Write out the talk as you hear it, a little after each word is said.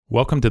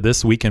Welcome to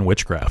This Week in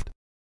Witchcraft.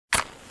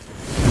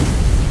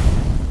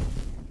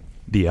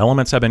 The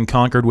elements have been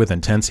conquered with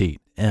intense heat,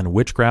 and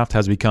witchcraft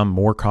has become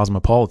more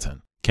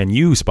cosmopolitan. Can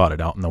you spot it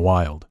out in the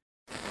wild?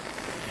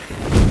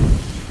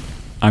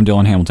 I'm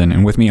Dylan Hamilton,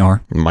 and with me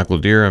are Michael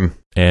Deerham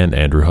and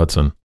Andrew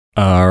Hudson.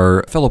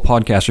 Our fellow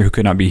podcaster who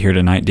could not be here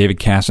tonight, David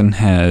Casson,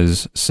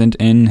 has sent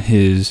in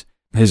his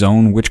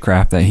own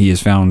witchcraft that he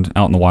has found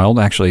out in the wild.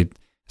 Actually,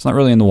 it's not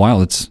really in the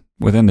wild, it's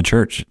within the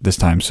church this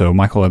time. So,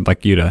 Michael, I'd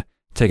like you to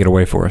take it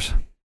away for us.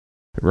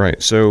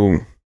 Right. So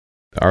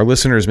our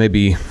listeners may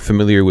be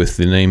familiar with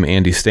the name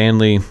Andy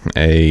Stanley,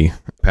 a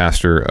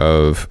pastor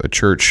of a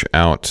church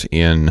out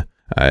in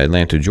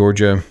Atlanta,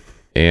 Georgia.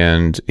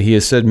 And he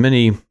has said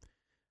many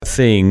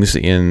things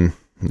in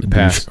the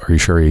past. Are you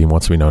sure he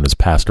wants to be known as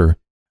pastor?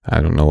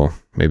 I don't know.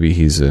 Maybe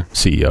he's a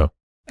CEO.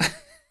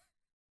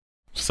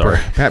 Sorry.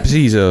 Perhaps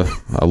he's a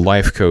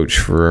life coach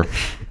for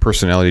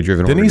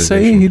personality-driven Didn't he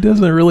say he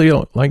doesn't really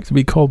like to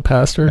be called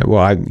pastor?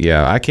 Well,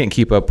 I can't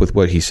keep up with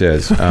what he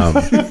says.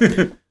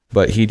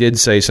 But he did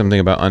say something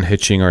about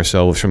unhitching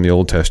ourselves from the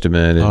Old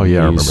Testament. And I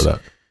remember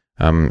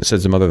that.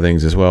 Said some other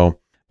things as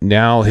well.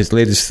 Now his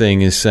latest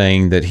thing is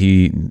saying that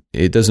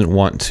it doesn't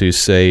want to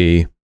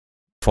say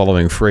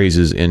following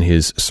phrases in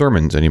his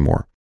sermons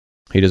anymore.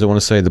 He doesn't want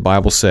to say the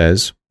Bible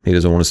says. He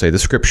doesn't want to say the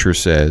Scripture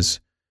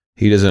says.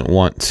 He doesn't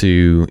want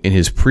to, in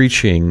his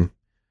preaching,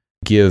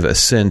 give a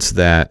sense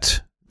that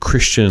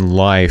Christian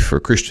life or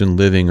Christian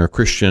living or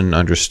Christian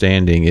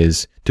understanding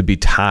is to be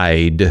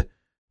tied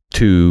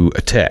to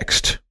a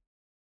text.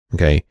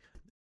 Okay,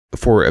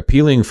 for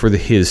appealing for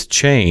his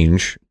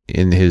change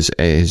in his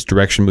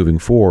direction moving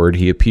forward,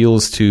 he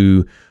appeals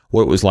to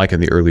what it was like in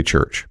the early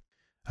church.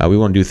 We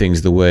want to do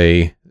things the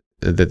way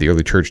that the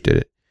early church did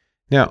it.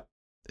 Now,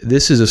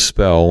 this is a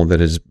spell that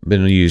has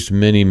been used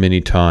many,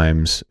 many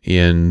times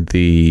in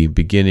the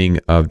beginning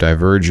of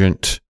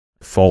divergent,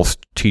 false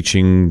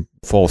teaching,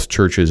 false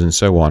churches, and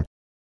so on.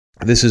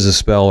 This is a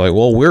spell like,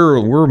 well, we're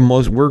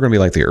going to be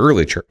like the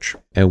early church.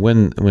 And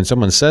when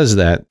someone says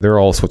that, there are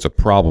all sorts of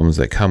problems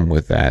that come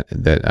with that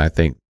I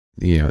think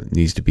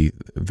needs to be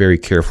very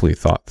carefully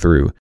thought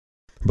through.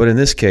 But in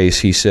this case,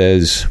 he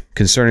says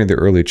concerning the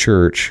early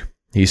church,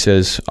 he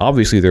says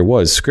obviously there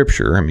was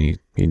Scripture. I mean,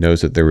 he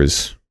knows that there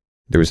was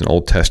an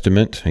Old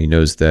Testament. He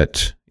knows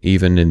that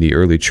even in the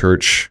early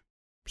church,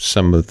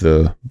 some of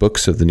the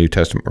books of the New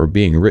Testament were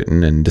being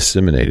written and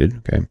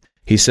disseminated. Okay.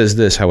 He says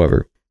this,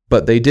 however,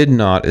 but they did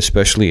not,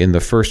 especially in the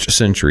first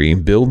century,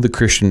 build the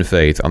Christian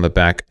faith on the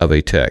back of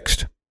a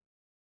text.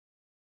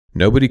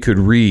 Nobody could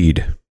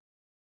read.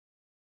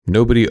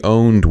 Nobody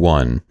owned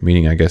one,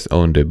 meaning I guess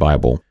owned a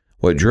Bible.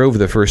 What drove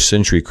the first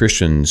century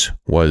Christians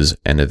was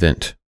an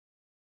event.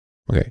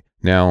 Okay.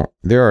 Now,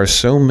 there are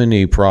so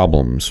many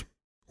problems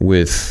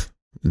with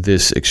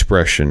this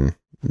expression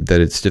that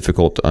it's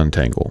difficult to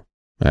untangle.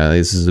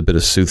 This is a bit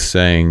of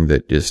soothsaying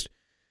that just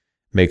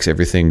makes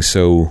everything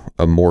so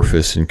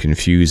amorphous and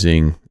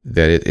confusing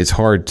that it's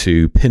hard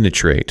to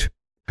penetrate.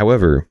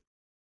 However,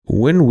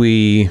 when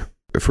we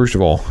read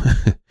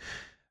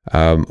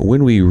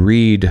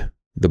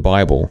the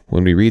Bible,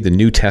 when we read the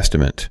New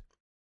Testament,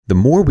 the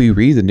more we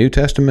read the New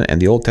Testament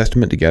and the Old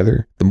Testament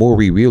together, the more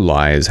we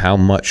realize how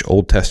much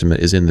Old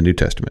Testament is in the New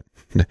Testament.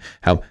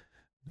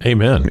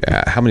 Amen.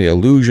 How many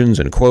allusions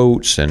and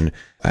quotes and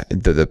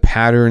the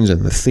patterns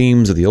and the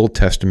themes of the Old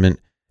Testament,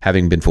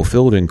 having been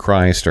fulfilled in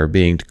Christ, are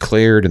being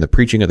declared in the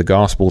preaching of the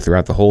gospel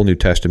throughout the whole New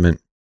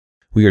Testament.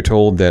 We are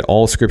told that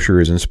all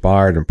Scripture is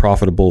inspired and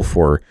profitable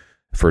for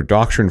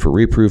doctrine, for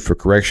reproof, for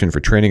correction,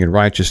 for training in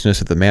righteousness,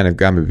 that the man of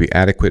God may be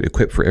adequate,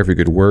 equipped for every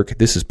good work.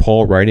 This is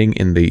Paul writing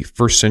in the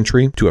first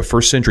century to a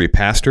first century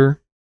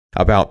pastor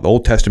about the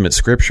Old Testament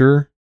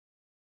Scripture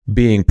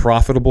being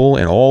profitable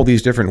in all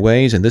these different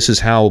ways, and this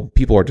is how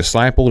people are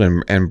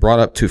discipled and brought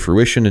up to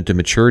fruition and to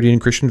maturity in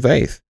Christian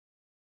faith.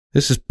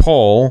 This is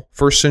Paul,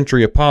 first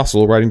century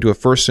apostle, writing to a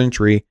first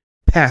century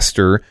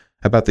pastor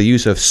about the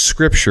use of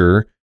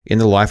Scripture in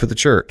the life of the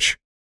church.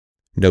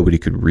 Nobody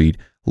could read.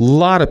 A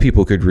lot of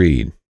people could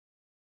read.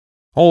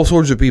 All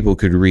sorts of people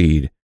could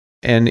read.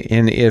 And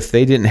if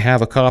they didn't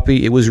have a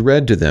copy, it was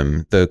read to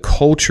them. The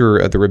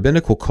culture, the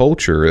rabbinical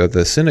culture of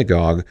the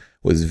synagogue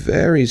was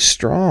very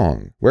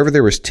strong. Wherever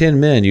there was 10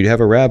 men, you'd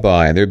have a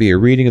rabbi, and there'd be a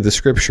reading of the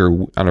Scripture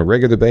on a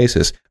regular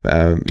basis.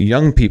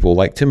 Young people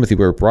like Timothy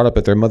were brought up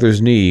at their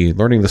mother's knee,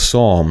 learning the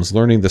Psalms,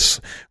 learning the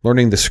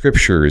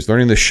Scriptures,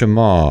 learning the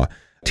Shema,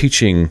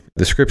 teaching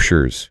the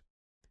Scriptures.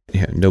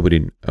 Yeah,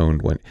 nobody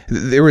owned one.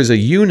 There was a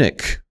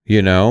eunuch,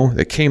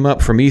 that came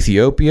up from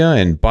Ethiopia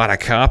and bought a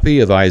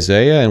copy of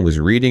Isaiah and was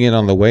reading it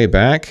on the way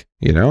back,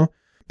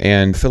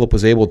 And Philip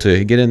was able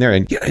to get in there,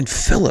 and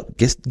Philip,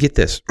 get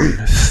this,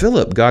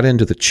 Philip got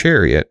into the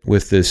chariot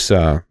with this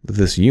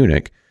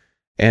eunuch,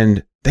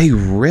 and they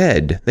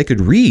could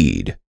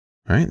read,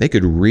 right? They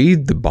could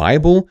read the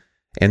Bible,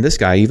 and this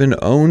guy even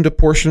owned a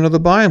portion of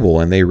the Bible,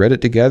 and they read it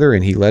together,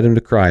 and he led him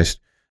to Christ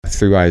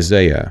through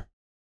Isaiah,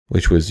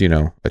 which was,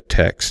 a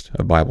text,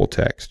 a Bible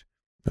text.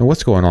 And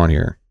what's going on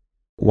here?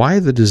 Why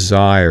the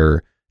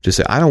desire to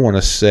say, I don't want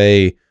to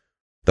say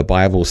the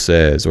Bible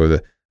says,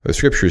 or the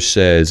Scripture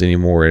says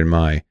anymore in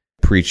my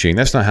preaching.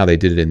 That's not how they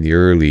did it in the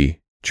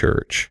early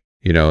church.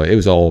 You know, it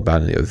was all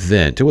about an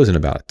event. It wasn't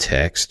about a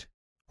text.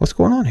 What's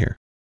going on here?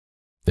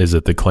 Is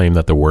it the claim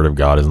that the Word of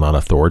God is not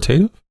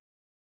authoritative?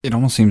 It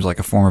almost seems like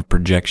a form of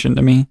projection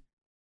to me.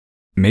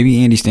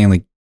 Maybe Andy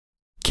Stanley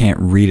can't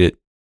read it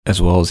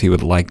as well as he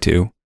would like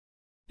to,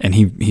 and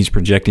he's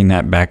projecting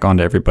that back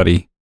onto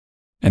everybody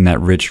in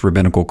that rich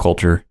rabbinical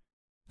culture,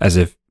 as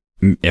if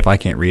I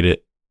can't read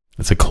it,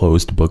 It's a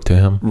closed book to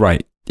him.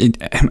 right?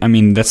 I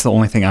mean, that's the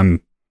only thing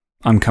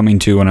I'm coming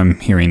to when I'm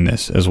hearing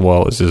this as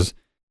well. Is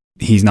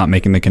he's not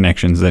making the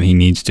connections that he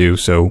needs to,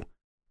 so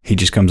he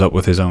just comes up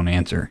with his own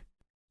answer.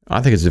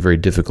 I think it's a very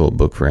difficult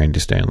book for Andy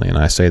Stanley, and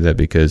I say that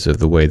because of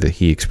the way that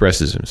he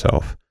expresses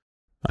himself.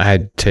 I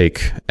had to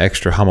take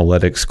extra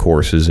homiletics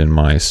courses in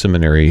my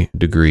seminary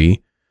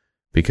degree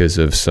because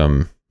of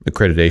some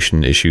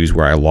accreditation issues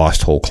where I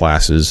lost whole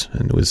classes,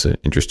 and it was an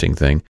interesting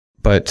thing.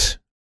 But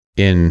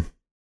in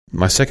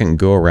my second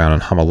go-around on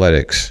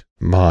homiletics,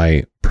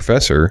 my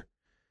professor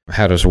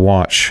had us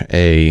watch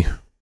a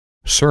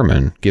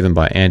sermon given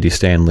by Andy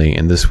Stanley,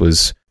 and this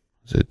was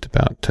it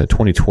about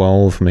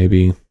 2012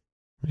 maybe?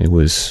 It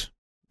was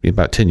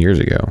about 10 years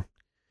ago.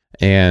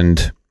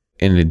 And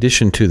in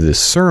addition to this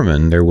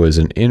sermon, there was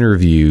an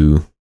interview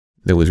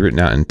that was written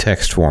out in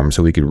text form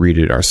so we could read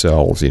it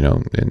ourselves,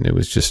 and it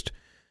was just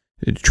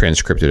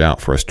transcripted out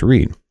for us to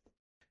read.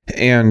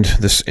 And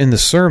this in the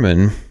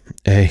sermon,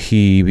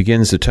 he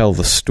begins to tell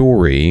the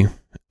story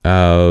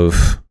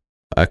of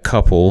a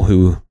couple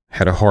who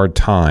had a hard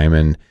time,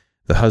 and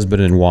the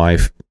husband and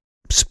wife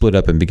split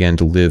up and began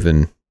to live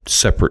in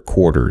separate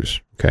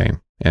quarters, okay?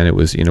 And it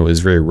was, it was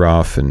very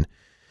rough, and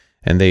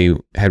they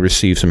had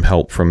received some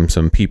help from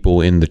some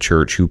people in the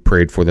church who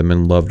prayed for them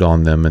and loved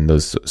on them, and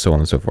those so on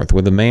and so forth.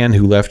 Well, the man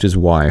who left his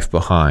wife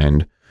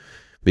behind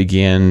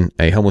began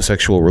a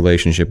homosexual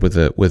relationship with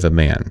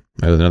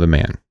another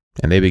man,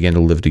 and they began to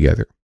live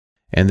together.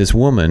 And this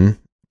woman,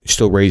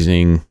 still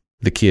raising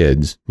the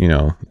kids,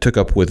 took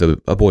up with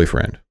a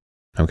boyfriend,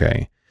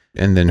 okay?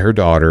 And then her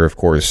daughter, of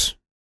course,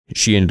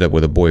 she ended up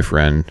with a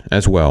boyfriend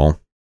as well.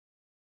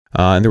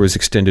 And there was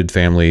extended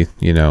family,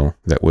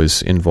 that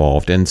was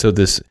involved. And so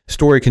this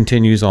story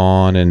continues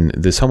on, and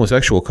this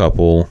homosexual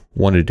couple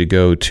wanted to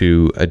go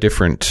to a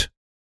different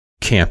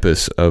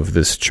campus of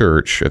this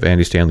church, of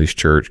Andy Stanley's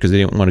church, because they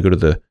didn't want to go to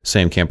the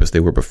same campus they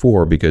were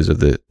before because of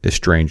the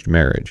estranged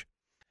marriage.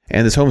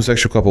 And this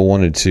homosexual couple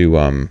wanted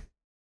to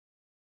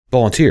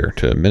volunteer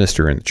to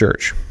minister in the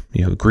church,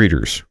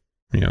 greeters,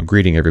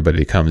 greeting everybody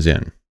that comes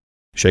in,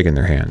 shaking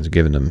their hands,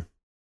 giving them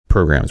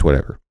programs,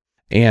 whatever.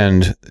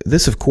 And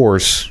this, of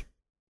course,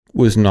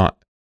 was not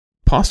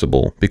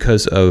possible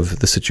because of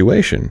the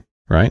situation,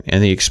 right?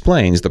 And he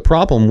explains the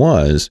problem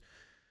was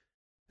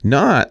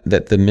not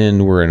that the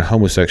men were in a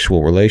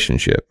homosexual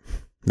relationship.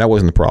 That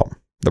wasn't the problem.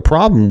 The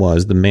problem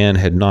was the man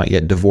had not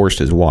yet divorced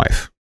his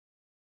wife,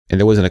 and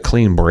there wasn't a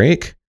clean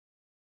break,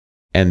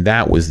 and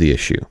that was the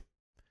issue.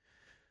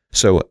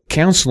 So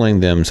counseling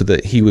them so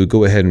that he would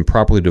go ahead and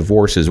properly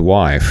divorce his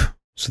wife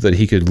so that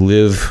he could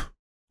live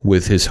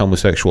with his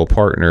homosexual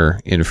partner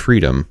in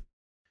freedom,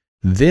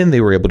 then they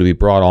were able to be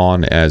brought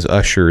on as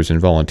ushers and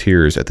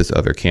volunteers at this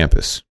other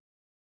campus.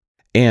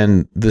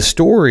 And the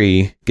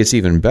story gets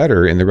even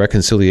better in the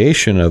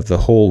reconciliation of the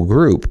whole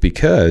group,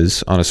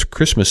 because on a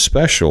Christmas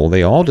special,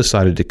 they all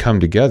decided to come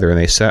together, and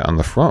they sat on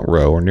the front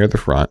row or near the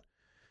front.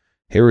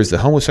 Here was the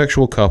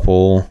homosexual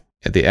couple,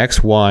 the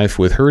ex-wife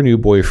with her new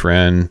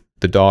boyfriend,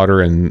 the daughter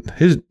and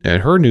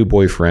her new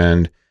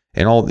boyfriend,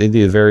 and all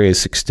the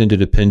various extended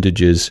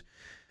appendages.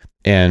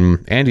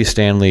 And Andy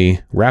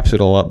Stanley wraps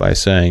it all up by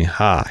saying,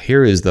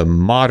 here is the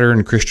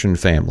modern Christian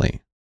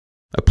family.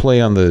 A play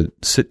on the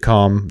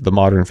sitcom, The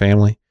Modern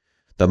Family.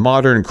 The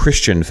modern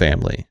Christian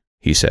family,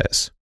 he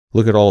says.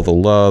 Look at all the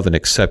love and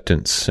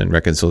acceptance and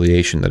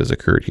reconciliation that has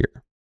occurred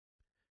here.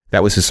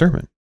 That was his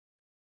sermon.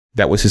 And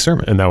that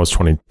was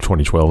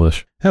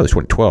 2012-ish? That was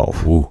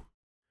 2012. Ooh.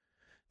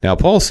 Now,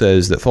 Paul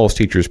says that false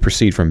teachers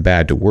proceed from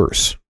bad to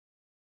worse.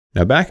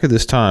 Now, back at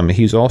this time,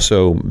 he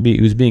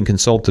was being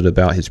consulted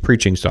about his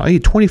preaching style. He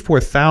had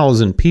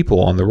 24,000 people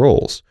on the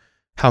rolls.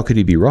 How could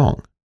he be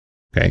wrong?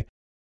 Okay.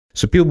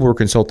 So people were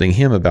consulting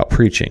him about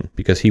preaching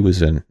because he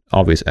was an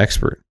obvious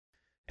expert.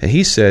 And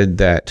he said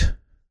that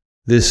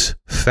this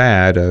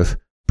fad of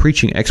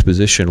preaching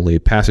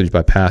expositionally, passage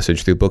by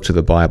passage through books of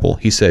the Bible,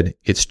 he said,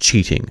 it's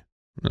cheating.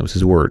 That was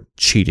his word,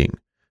 cheating.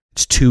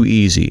 It's too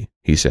easy,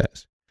 he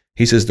says.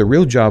 He says the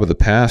real job of the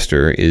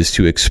pastor is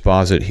to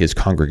exposit his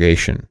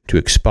congregation, to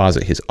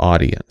exposit his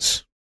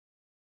audience.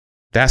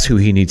 That's who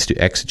he needs to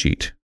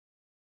exegete.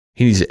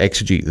 He needs to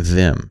exegete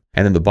them.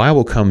 And then the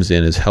Bible comes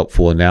in as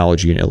helpful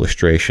analogy and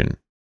illustration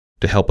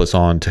to help us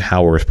on to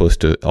how we're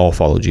supposed to all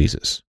follow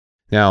Jesus.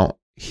 Now,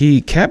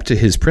 he kept to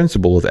his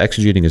principle of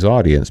exegeting his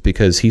audience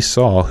because he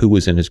saw who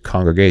was in his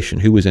congregation,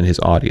 who was in his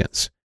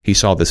audience. He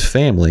saw this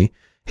family.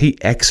 He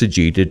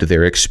exegeted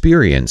their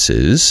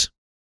experiences.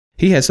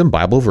 He had some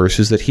Bible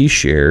verses that he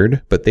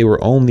shared, but they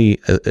were only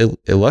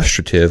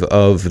illustrative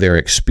of their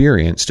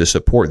experience to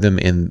support them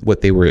in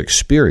what they were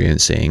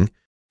experiencing.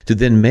 to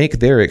then make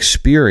their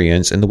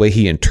experience and the way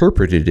he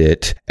interpreted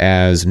it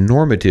as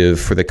normative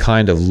for the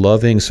kind of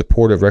loving,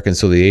 supportive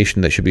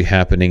reconciliation that should be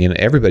happening in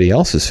everybody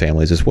else's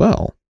families as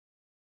well.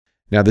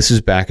 Now, this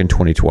is back in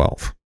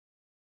 2012.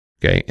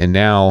 Okay, and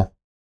now,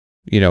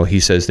 he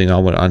says, I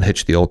want to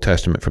unhitch the Old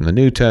Testament from the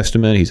New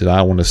Testament. He said, I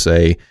don't want to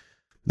say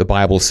the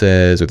Bible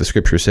says or the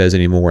Scripture says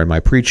anymore in my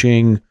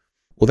preaching.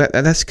 Well,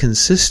 that's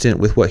consistent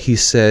with what he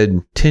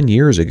said 10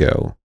 years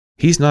ago.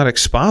 He's not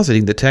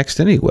expositing the text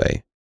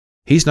anyway.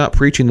 He's not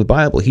preaching the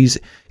Bible. He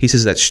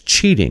says that's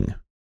cheating.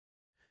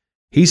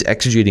 He's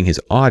exegeting his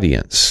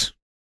audience,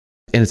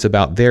 and it's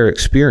about their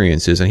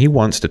experiences, and he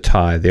wants to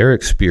tie their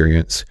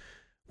experience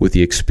with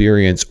the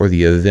experience or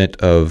the event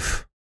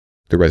of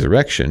the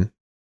resurrection,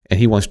 and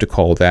he wants to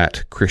call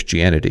that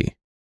Christianity.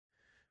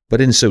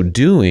 But in so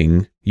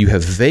doing, you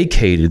have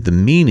vacated the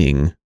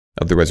meaning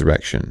of the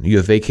resurrection. You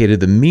have vacated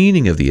the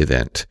meaning of the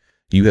event.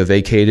 You have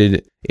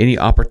vacated any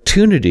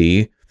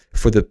opportunity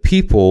for the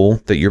people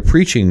that you're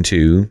preaching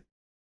to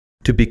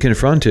be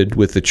confronted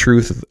with the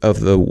truth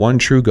of the one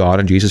true God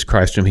and Jesus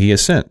Christ whom he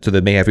has sent, so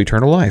that they may have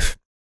eternal life.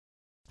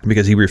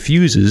 Because he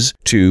refuses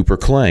to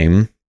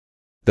proclaim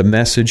the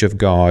message of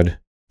God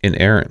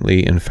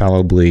inerrantly,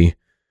 infallibly,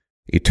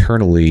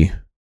 eternally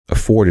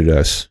afforded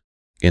us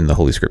in the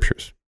Holy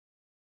Scriptures.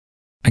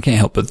 I can't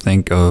help but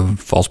think of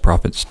false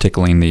prophets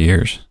tickling the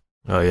ears.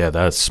 Oh, yeah,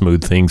 that's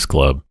Smooth Things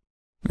Club.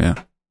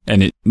 Yeah.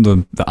 And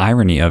the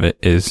irony of it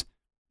is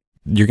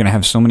you're going to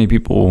have so many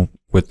people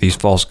with these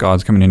false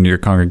gods coming into your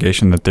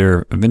congregation that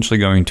they're eventually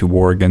going to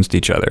war against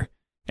each other,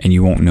 and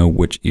you won't know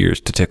which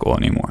ears to tickle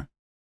anymore.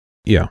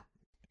 Yeah.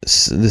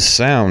 This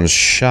sounds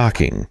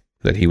shocking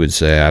that he would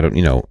say,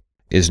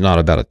 is not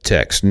about a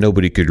text.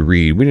 Nobody could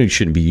read. We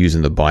shouldn't be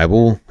using the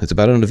Bible. It's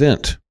about an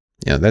event.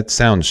 That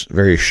sounds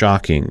very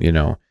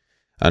shocking,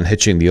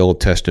 Unhitching the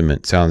Old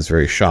Testament sounds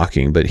very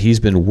shocking, but he's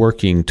been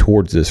working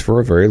towards this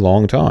for a very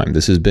long time.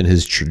 This has been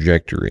his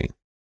trajectory.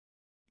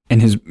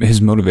 And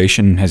his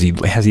motivation, has he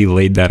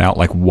laid that out,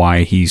 like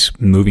why he's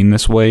moving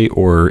this way,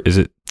 or is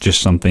it just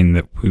something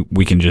that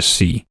we can just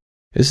see?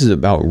 This is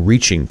about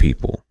reaching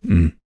people,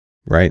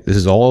 right? This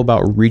is all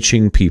about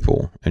reaching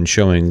people and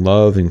showing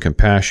love and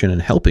compassion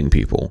and helping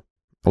people.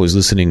 I was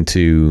listening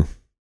to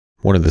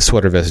one of the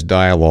Sweater Vest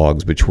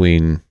dialogues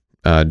between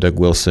Doug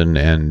Wilson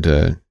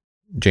and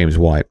James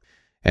White,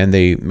 and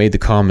they made the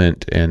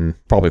comment, and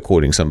probably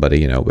quoting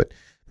somebody, but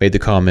made the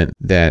comment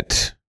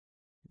that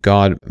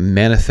God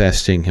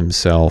manifesting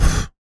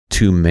himself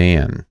to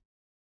man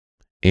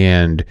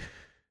and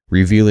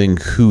revealing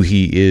who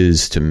he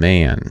is to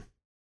man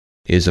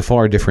is a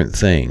far different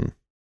thing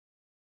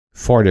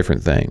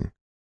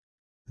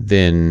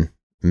than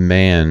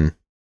man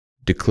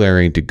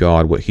declaring to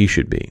God what he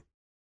should be,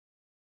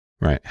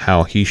 right?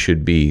 How he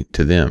should be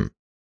to them.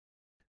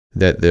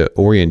 That the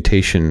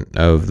orientation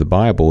of the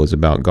Bible is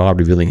about God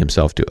revealing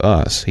himself to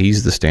us.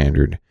 He's the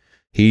standard.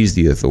 He's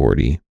the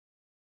authority,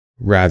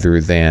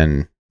 rather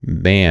than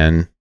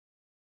man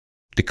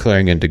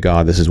declaring unto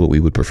God, this is what we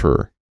would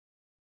prefer.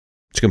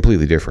 It's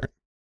completely different.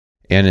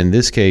 And in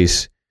this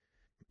case,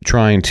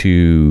 trying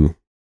to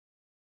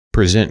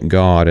present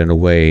God in a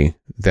way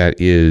that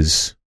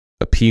is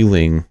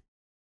appealing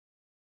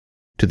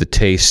to the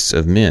tastes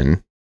of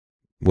men,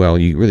 well,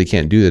 you really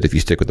can't do that if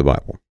you stick with the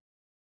Bible.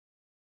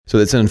 So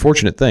it's an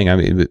unfortunate thing,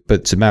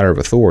 but it's a matter of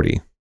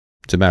authority.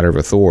 It's a matter of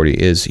authority.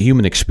 Is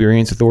human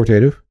experience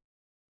authoritative?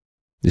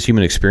 Is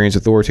human experience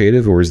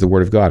authoritative, or is the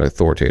Word of God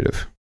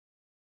authoritative?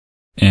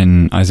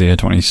 In Isaiah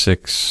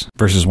 26,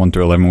 verses 1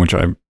 through 11, which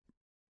I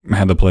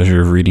had the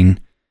pleasure of reading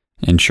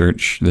in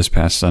church this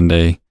past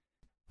Sunday,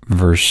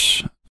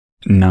 verse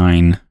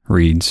 9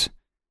 reads,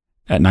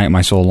 "At night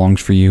my soul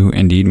longs for you.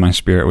 Indeed, my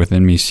spirit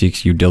within me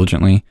seeks you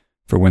diligently.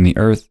 For when the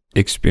earth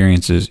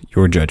experiences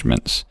your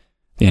judgments,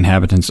 the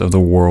inhabitants of the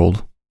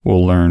world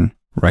will learn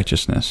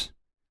righteousness."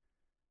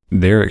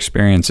 Their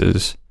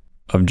experiences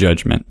of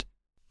judgment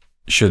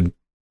should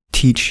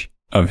teach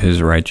of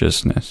his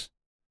righteousness.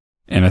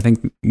 And I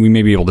think we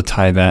may be able to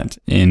tie that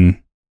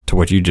in to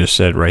what you just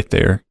said right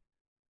there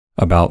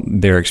about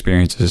their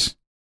experiences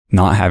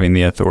not having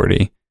the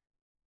authority,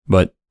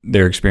 but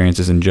their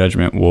experiences in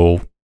judgment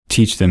will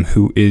teach them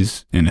who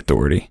is in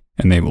authority,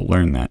 and they will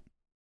learn that.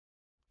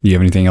 Do you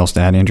have anything else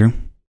to add, Andrew?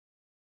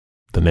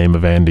 The name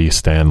of Andy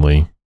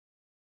Stanley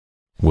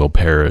will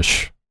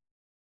perish,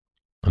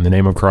 and the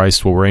name of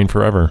Christ will reign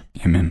forever.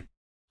 Amen.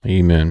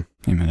 Amen.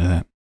 Amen to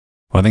that.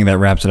 Well, I think that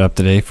wraps it up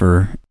today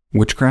for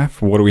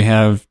Witchcraft. What do we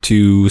have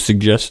to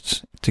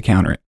suggest to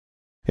counter it?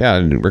 Yeah,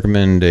 I'd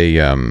recommend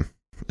a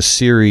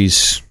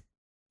series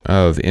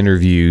of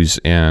interviews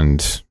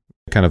and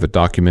kind of a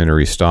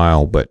documentary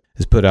style, but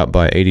it's put out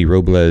by A.D.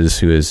 Robles,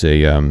 who is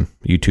a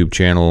YouTube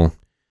channel,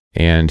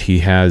 and he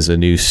has a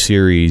new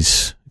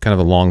series, kind of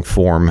a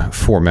long-form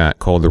format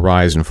called The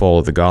Rise and Fall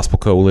of the Gospel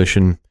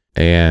Coalition,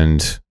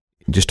 and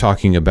just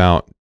talking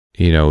about,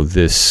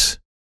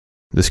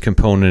 this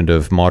component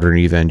of modern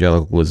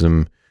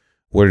evangelicalism.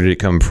 Where did it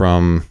come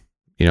from?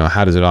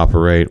 How does it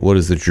operate? What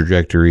is the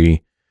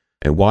trajectory?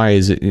 And why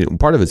is it?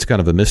 Part of it's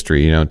kind of a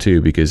mystery,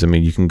 too, because,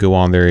 you can go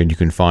on there and you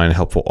can find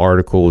helpful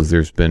articles.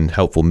 There's been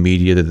helpful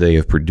media that they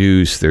have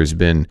produced. There's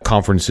been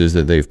conferences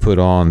that they've put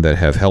on that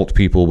have helped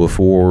people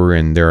before.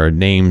 And there are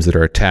names that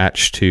are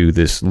attached to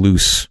this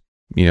loose,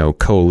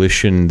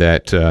 coalition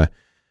that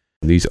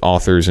these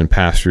authors and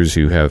pastors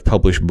who have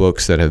published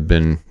books that have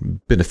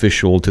been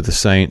beneficial to the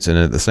saints. And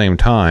at the same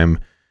time,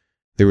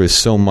 there is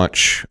so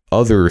much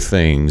other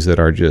things that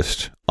are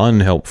just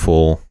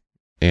unhelpful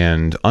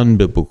and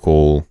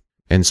unbiblical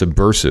and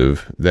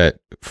subversive that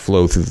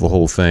flow through the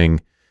whole thing.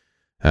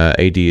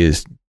 AD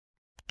is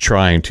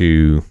trying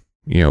to,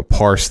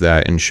 parse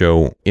that and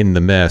show in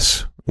the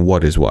mess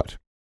what is what.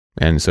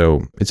 And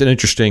so it's an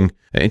interesting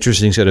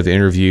set of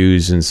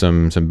interviews and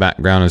some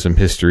background and some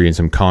history and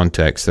some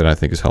context that I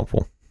think is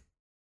helpful.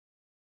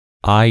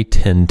 I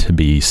tend to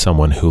be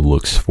someone who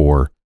looks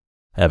for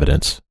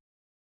evidence,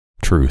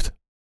 truth.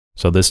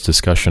 So this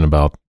discussion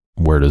about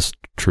where does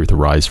truth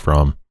arise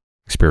from,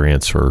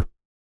 experience or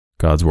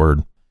God's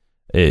word,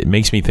 it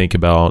makes me think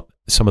about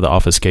some of the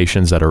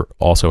obfuscations that are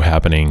also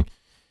happening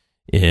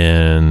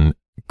in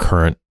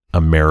current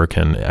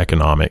American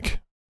economic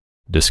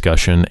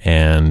discussion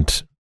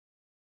and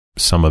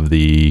some of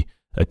the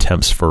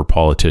attempts for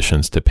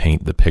politicians to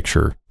paint the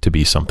picture to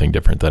be something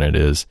different than it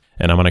is.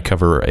 And I'm going to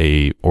cover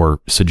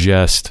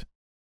suggest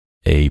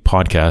a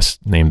podcast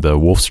named the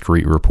Wolf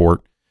Street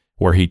Report,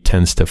 where he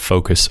tends to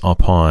focus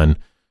upon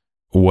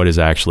what is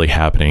actually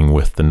happening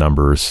with the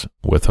numbers,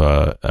 with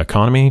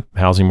economy,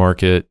 housing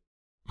market,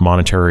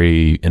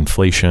 monetary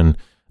inflation,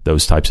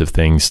 those types of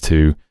things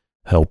to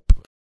help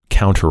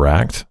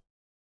counteract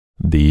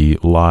the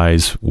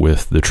lies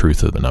with the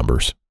truth of the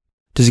numbers.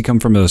 Does he come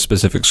from a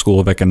specific school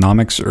of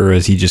economics, or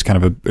is he just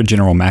kind of a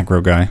general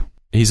macro guy?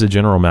 He's a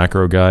general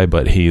macro guy,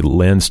 but he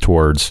lends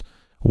towards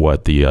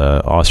what the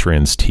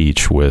Austrians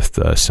teach with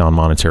sound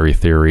monetary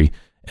theory,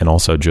 and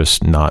also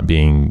just not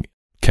being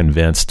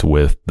convinced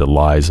with the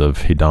lies of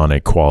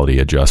hedonic quality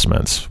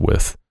adjustments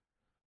with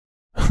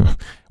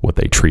what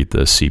they treat the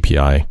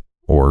CPI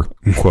or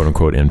quote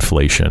unquote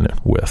inflation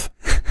with.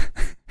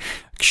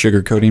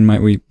 Sugarcoating,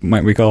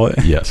 might we call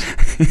it? Yes.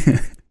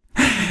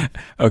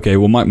 Okay.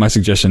 Well, my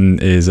suggestion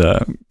is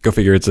go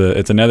figure.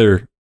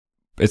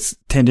 It's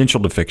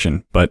tangential to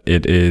fiction, but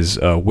it is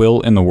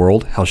Will in the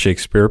World: How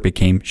Shakespeare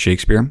Became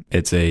Shakespeare.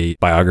 It's a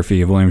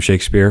biography of William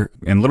Shakespeare,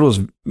 and little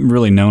is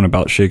really known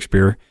about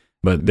Shakespeare,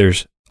 but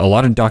there's a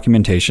lot of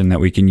documentation that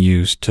we can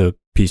use to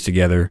piece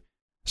together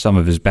some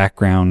of his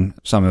background,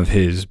 some of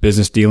his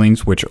business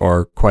dealings, which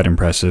are quite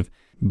impressive.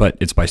 But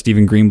it's by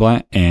Stephen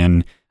Greenblatt,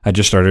 and I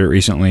just started it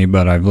recently,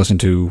 but I've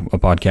listened to a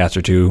podcast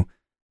or two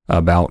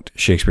about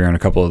Shakespeare and a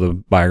couple of the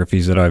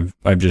biographies that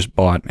I've just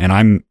bought. And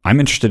I'm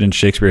interested in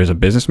Shakespeare as a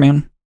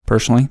businessman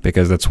personally,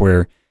 because that's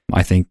where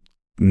I think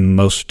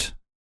most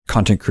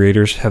content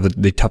creators have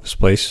the toughest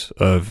place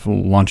of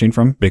launching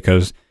from,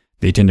 because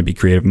they tend to be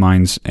creative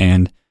minds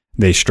and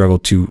they struggle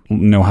to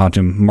know how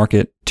to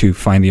market, to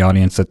find the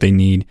audience that they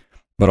need,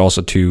 but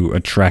also to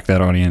attract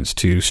that audience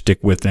to stick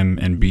with them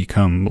and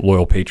become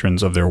loyal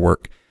patrons of their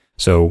work.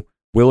 So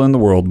Will in the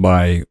World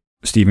by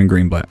Stephen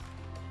Greenblatt.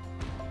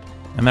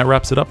 And that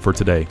wraps it up for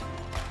today.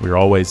 We are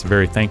always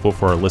very thankful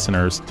for our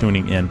listeners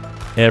tuning in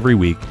every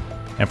week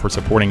and for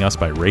supporting us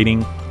by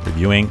rating,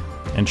 reviewing,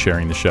 and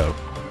sharing the show.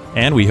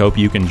 And we hope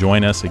you can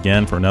join us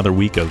again for another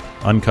week of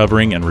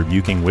uncovering and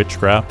rebuking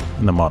witchcraft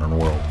in the modern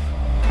world.